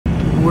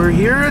We're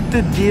here at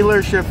the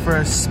dealership for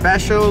a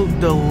special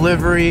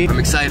delivery. I'm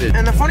excited.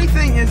 And the funny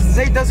thing is,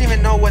 Zay doesn't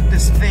even know what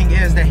this thing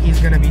is that he's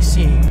gonna be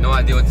seeing. No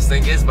idea what this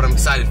thing is, but I'm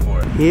excited for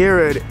it. Here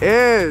it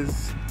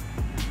is.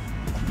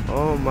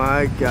 Oh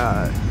my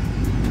God.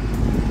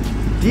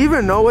 Do you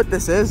even know what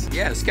this is?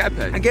 Yeah, a scat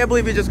pack. I can't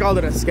believe you just called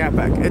it a scat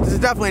pack. It's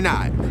definitely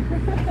not.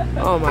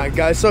 Oh my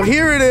God. So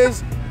here it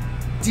is.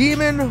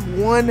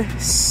 Demon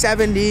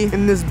 170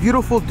 in this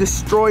beautiful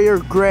destroyer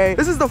gray.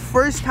 This is the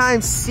first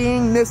time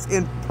seeing this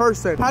in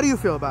person. How do you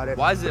feel about it?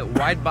 Why is it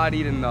wide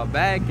bodied in the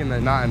back and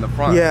then not in the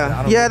front?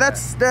 Yeah,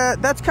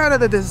 that's kind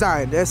of the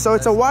design. So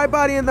it's a wide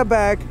body in the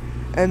back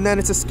and then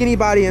it's a skinny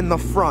body in the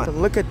front.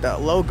 And look at the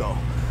logo.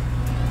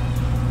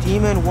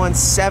 Demon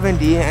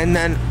 170, and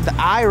then the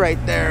eye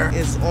right there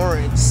is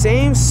orange.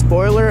 Same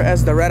spoiler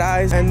as the red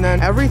eyes, and then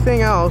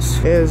everything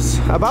else is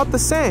about the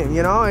same,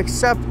 you know,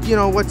 except, you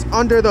know, what's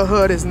under the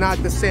hood is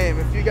not the same.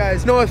 If you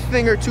guys know a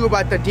thing or two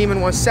about the Demon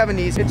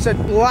 170s, it's a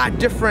lot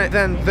different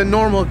than the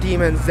normal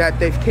Demons that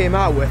they've came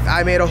out with.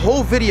 I made a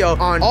whole video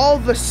on all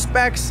the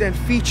specs and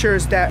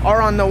features that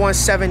are on the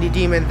 170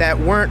 Demon that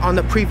weren't on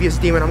the previous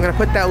Demon. I'm gonna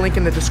put that link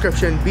in the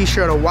description. Be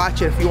sure to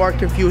watch it if you are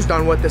confused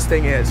on what this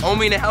thing is.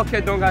 Homie in the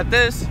Hellcat don't got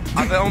this.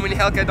 I bet homie in the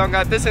Hellcat don't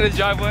got this in his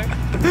driveway.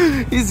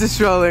 He's just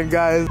trolling,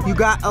 guys. You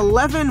got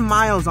 11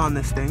 miles on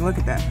this thing. Look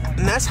at that.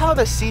 And that's how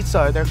the seats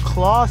are. They're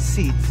cloth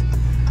seats.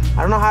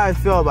 I don't know how I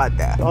feel about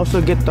that. Also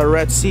get the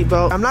red seat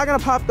belt. I'm not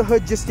gonna pop the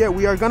hood just yet.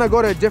 We are gonna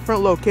go to a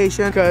different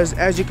location because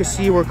as you can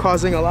see, we're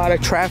causing a lot of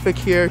traffic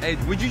here. Hey,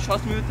 would you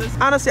trust me with this?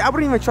 Honestly, I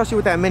wouldn't even trust you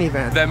with that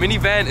minivan. That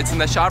minivan, it's in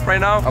the shop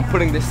right now. I'm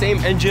putting the same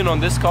engine on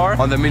this car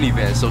on the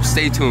minivan, so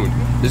stay tuned.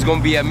 There's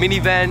gonna be a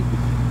minivan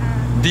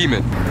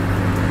Demon.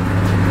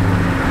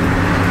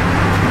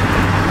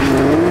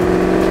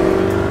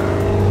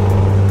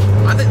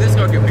 I think this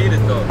car can beat it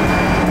though.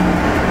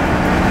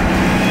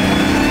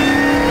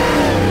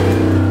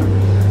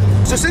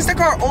 So since the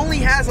car only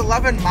has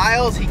 11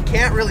 miles, he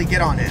can't really get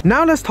on it.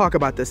 Now let's talk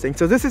about this thing.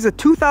 So this is a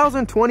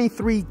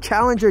 2023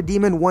 Challenger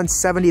Demon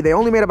 170. They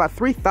only made about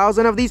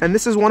 3,000 of these, and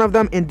this is one of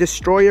them in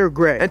Destroyer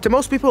Gray. And to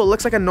most people, it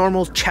looks like a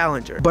normal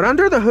Challenger. But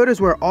under the hood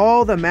is where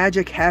all the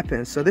magic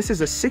happens. So this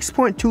is a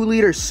 6.2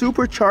 liter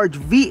supercharged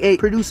V8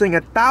 producing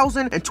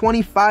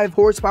 1,025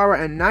 horsepower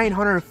and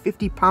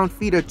 950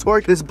 pound-feet of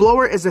torque. This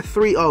blower is a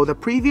 3.0. The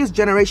previous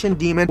generation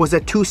Demon was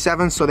a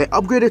 2.7, so they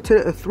upgraded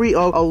to a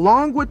 3.0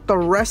 along with the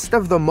rest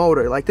of the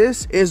motor. Like,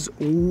 this is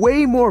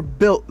way more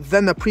built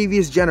than the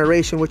previous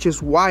generation, which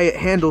is why it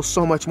handles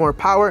so much more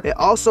power. It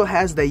also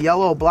has the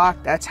yellow block.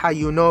 That's how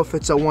you know if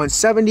it's a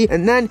 170.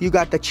 And then you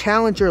got the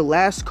Challenger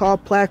last call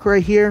plaque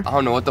right here. I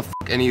don't know what the f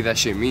any of that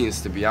shit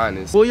means, to be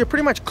honest. Well, you're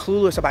pretty much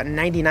clueless about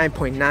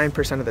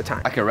 99.9% of the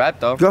time. I can rap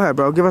though. Go ahead,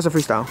 bro. Give us a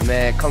freestyle.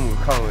 Man, come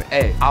on.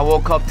 Hey, I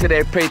woke up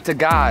today, prayed to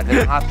God,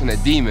 and hopped in a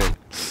Demon.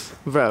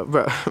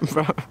 Bro.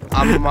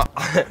 I'm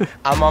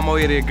on my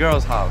way to a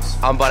girl's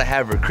house. I'm about to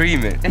have her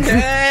creaming.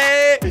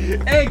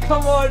 Hey,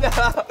 come on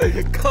now.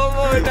 Come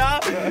on now.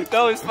 That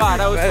was fine.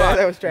 That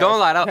was trash. Don't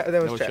lie.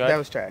 That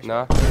was trash.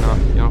 No,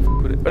 you don't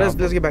f with it. But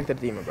let's get back to the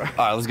Demon, bro. All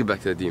right, let's get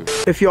back to the Demon.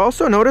 If you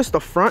also notice, the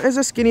front is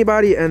a skinny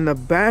body and the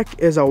back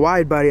is a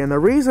wide body. And the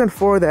reason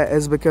for that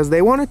is because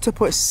they wanted to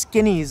put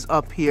skinnies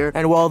up here.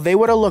 And well, they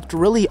would have looked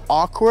really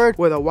awkward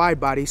with a wide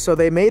body. So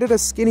they made it a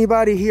skinny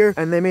body here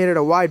and they made it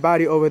a wide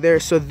body over there.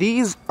 So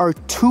these are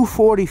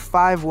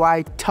 245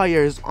 wide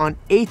tires on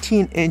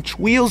 18-inch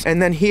wheels.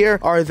 And then here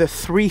are the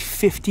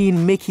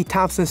 315 Mickey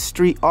Thompson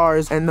Street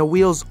R's, and the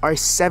wheels are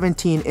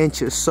 17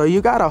 inches. So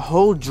you got a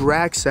whole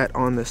drag set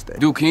on this thing.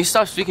 Dude, can you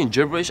stop speaking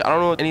gibberish? I don't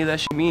know what any of that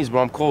shit means,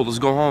 bro. I'm cold. Let's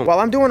go home. While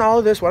I'm doing all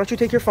of this, why don't you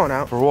take your phone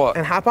out? For what?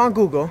 And hop on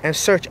Google and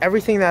search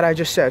everything that I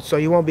just said so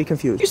you won't be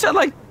confused. You said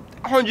like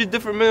 100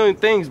 different million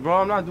things,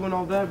 bro. I'm not doing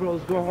all that, bro.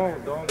 Let's go home,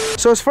 dog.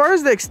 So as far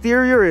as the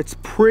exterior, it's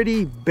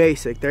pretty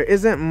basic. There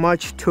isn't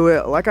much to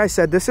it. Like I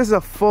said, this is a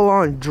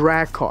full-on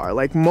drag car.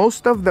 Like,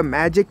 most of the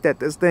magic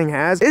that this thing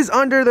has is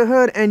under the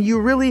hood, and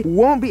you really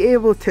won't be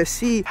able to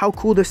see how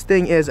cool this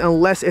thing is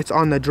unless it's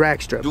on the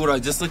drag strip. Dude, I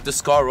just looked this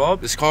car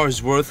up. This car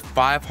is worth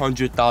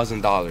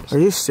 $500,000. Are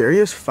you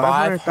serious?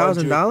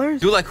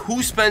 $500,000? Dude, like,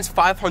 who spends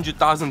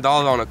 $500,000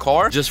 on a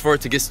car just for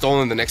it to get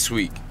stolen the next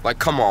week? Like,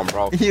 come on,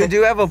 bro. You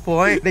do have a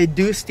point. They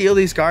do steal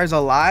these cars a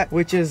lot,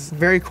 which is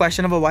very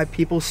questionable why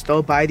people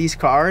still buy these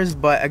cars.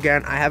 But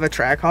again, I have a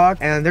Trackhawk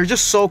and they're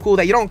just so cool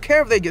that you don't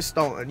care if they get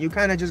stolen. You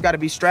kind of just got to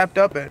be strapped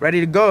up and ready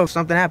to go if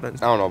something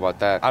happens. I don't know about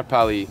that. I'd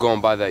probably go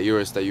and buy that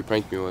Urus that you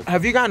pranked me with.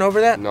 Have you gotten over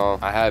that? No,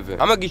 I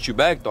haven't. I'm gonna get you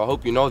back though. I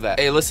hope you know that.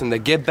 Hey, listen, the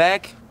get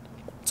back,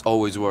 it's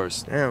always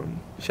worse. Damn,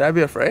 should I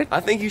be afraid?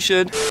 I think you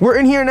should. We're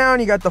in here now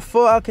and you got the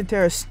full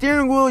Alcantara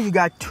steering wheel. You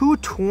got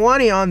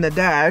 220 on the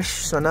dash.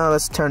 So now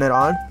let's turn it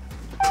on.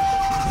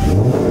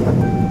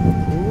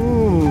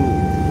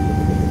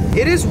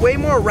 It is way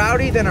more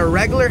rowdy than a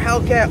regular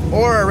Hellcat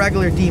or a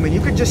regular Demon.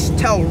 You could just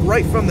tell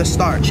right from the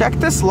start. Check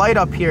this light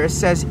up here. It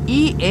says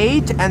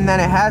E8 and then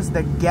it has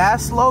the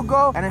gas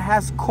logo and it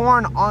has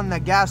corn on the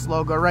gas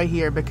logo right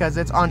here because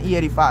it's on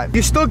E85.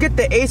 You still get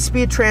the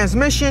 8-speed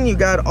transmission. You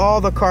got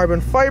all the carbon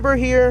fiber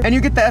here and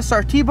you get the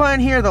SRT button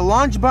here, the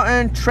launch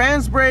button,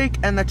 trans brake,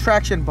 and the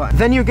traction button.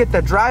 Then you get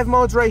the drive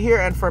modes right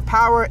here, and for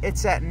power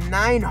it's at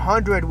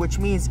 900, which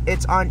means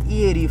it's on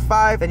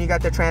E85. Then you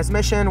got the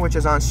transmission, which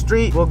is on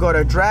street. We'll go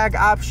to drag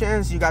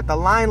options. You got the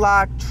line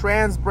lock,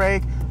 trans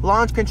brake,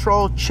 launch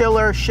control,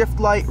 chiller, shift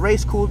light,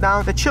 race cool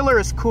down. The chiller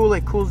is cool,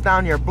 it cools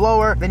down your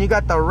blower. Then you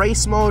got the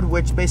race mode,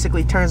 which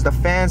basically turns the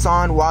fans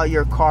on while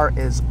your car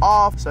is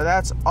off. So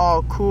that's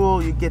all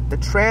cool. You get the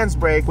trans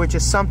brake, which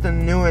is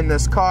something new in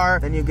this car.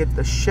 Then you get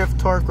the shift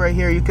torque right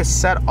here. You can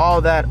set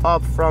all that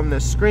up from the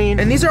screen.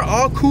 And these are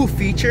all cool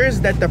features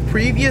that the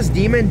previous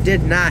Demon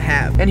did not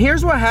have. And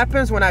here's what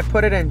happens when I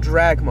put it in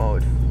drag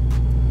mode.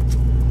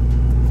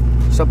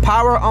 So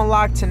power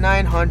unlocked to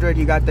 900.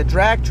 You got the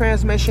drag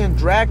transmission,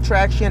 drag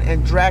traction,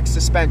 and drag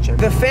suspension.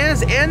 The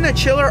fans and the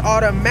chiller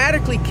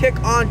automatically kick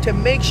on to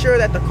make sure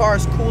that the car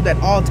is cooled at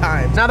all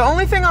times. Now the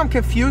only thing I'm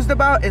confused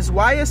about is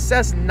why it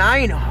says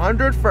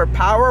 900 for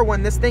power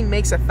when this thing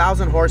makes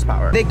 1,000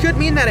 horsepower. They could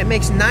mean that it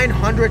makes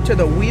 900 to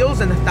the wheels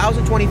and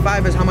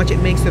 1,025 is how much it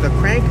makes to the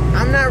crank.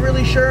 I'm not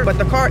really sure, but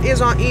the car is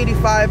on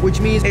 85,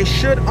 which means it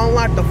should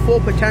unlock the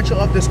full potential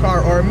of this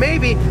car. Or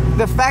maybe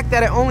the fact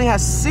that it only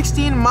has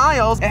 16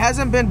 miles, it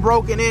hasn't been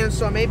broken in,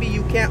 so maybe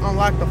you can't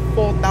unlock the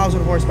full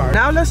 1,000 horsepower.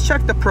 Now let's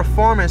check the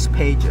performance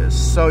pages.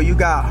 So you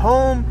got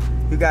home,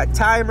 you got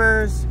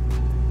timers,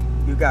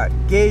 you got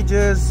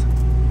gauges,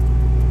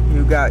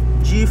 you got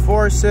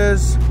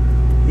G-forces,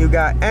 you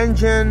got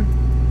engine,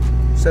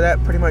 so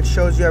that pretty much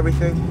shows you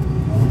everything.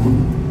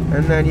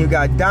 And then you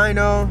got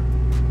dyno,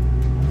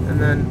 and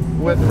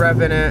then with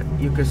revving it,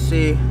 you can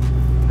see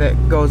that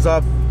goes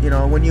up. You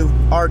know, when you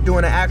are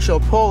doing an actual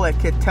pull, it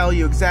could tell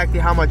you exactly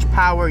how much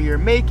power you're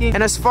making.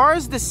 And as far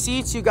as the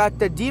seats, you got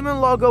the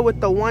Demon logo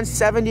with the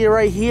 170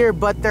 right here,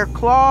 but they're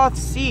cloth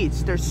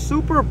seats. They're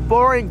super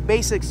boring,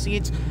 basic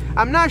seats.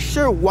 I'm not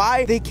sure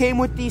why they came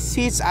with these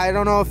seats. I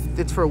don't know if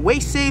it's for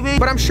weight saving,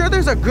 but I'm sure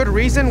there's a good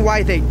reason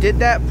why they did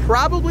that.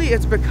 Probably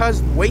it's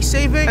because weight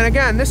saving. And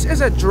again, this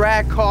is a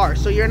drag car,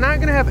 so you're not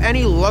gonna have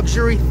any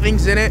luxury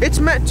things in it. It's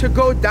meant to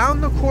go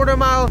down the quarter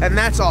mile, and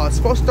that's all. It's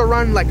supposed to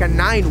run like a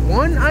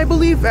 9.1, I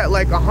believe, at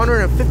like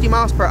 150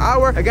 miles per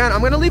hour. Again,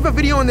 I'm gonna leave a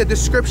video in the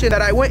description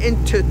that I went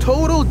into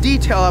total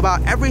detail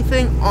about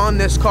everything on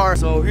this car.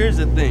 So here's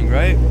the thing,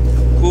 right?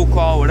 Cool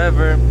car,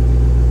 whatever.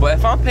 But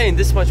if I'm paying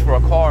this much for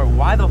a car,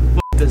 why the f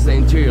does the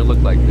interior look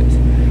like this?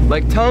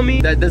 Like, tell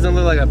me that doesn't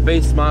look like a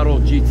base model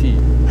GT.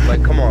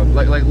 Like, come on,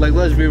 like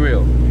let's be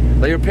real.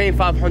 Like, you're paying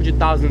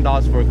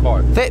 $500,000 for a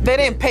car. They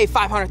didn't pay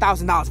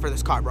 $500,000 for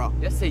this car, bro.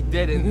 Yes, they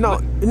did.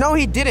 No,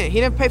 he didn't. He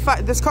didn't pay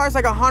this car's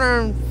like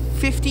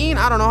 115,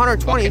 I don't know,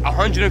 120. Okay,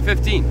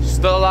 115,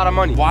 still a lot of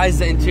money. Why does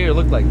the interior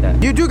look like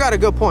that? You do got a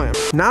good point.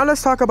 Now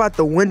let's talk about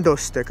the window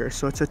sticker.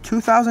 So it's a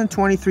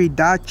 2023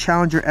 Dodge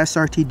Challenger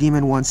SRT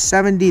Demon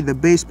 170. The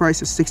base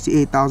price is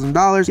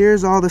 $68,000.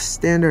 Here's all the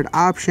standard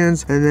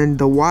options, and then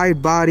the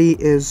wide body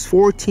is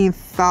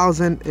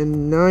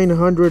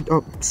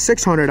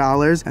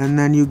 $600, and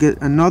then you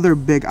get another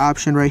big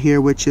option right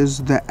here, which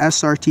is the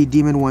SRT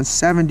Demon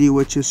 170,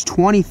 which is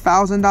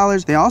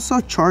 $20,000. They also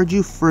charge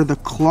you for the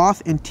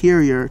cloth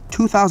interior,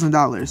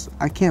 $2,000.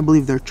 I can't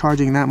believe they're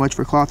charging that much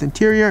for cloth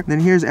interior. And then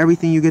here's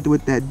everything you get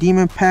with that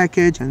Demon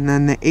package, and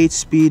then the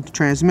 8-speed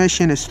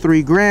transmission is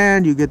 $3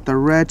 grand. You get the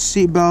red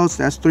seat belts,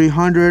 that's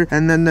 $300,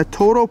 and then the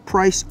total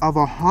price of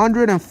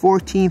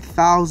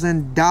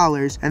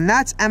 $114,000, and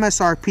that's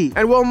MSRP.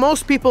 And well,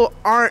 most people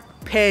aren't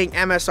paying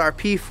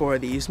MSRP for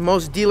these.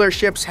 Most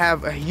dealerships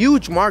have a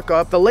huge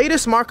markup. The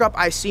latest markup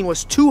I seen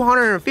was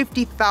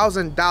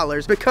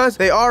 $250,000 because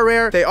they are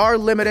rare, they are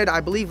limited.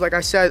 I believe, like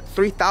I said,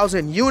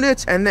 3,000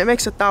 units, and that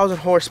makes 1,000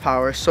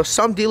 horsepower. So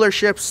some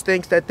dealerships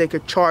think that they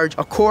could charge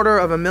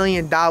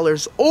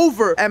 $250,000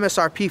 over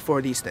MSRP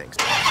for these things.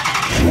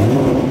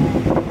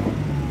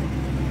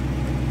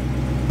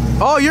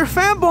 Oh, you're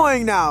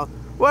fanboying now.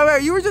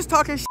 Wait, you were just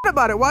talking shit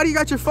about it. Why do you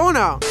got your phone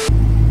out?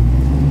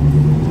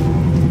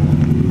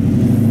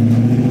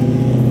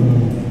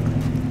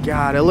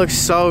 God, it looks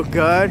so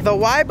good. The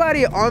wide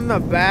body on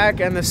the back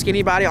and the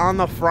skinny body on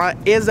the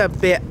front is a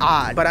bit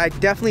odd, but I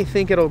definitely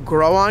think it'll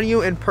grow on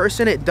you. In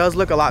person, it does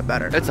look a lot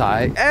better. It's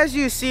alright. As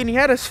you seen, he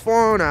had his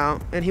phone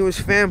out and he was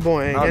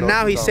fanboying, and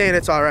now he's saying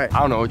it's alright.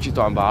 I don't know what you're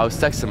talking about. I was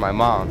texting my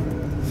mom.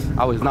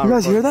 I was not. You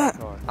guys hear that?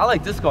 I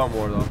like this car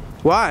more though.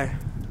 Why?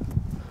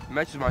 It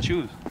matches my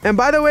shoes. And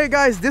by the way,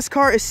 guys, this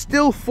car is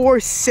still for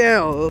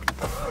sale.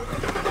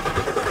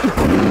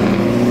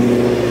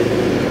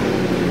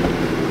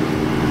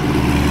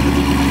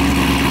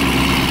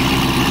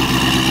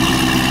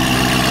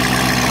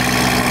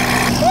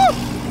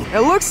 It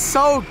looks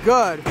so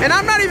good. And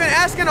I'm not even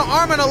asking an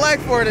arm and a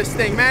leg for this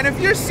thing, man. If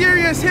you're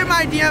serious, hit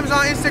my DMs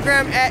on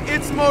Instagram at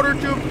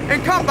itsmotortube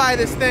and come buy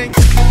this thing.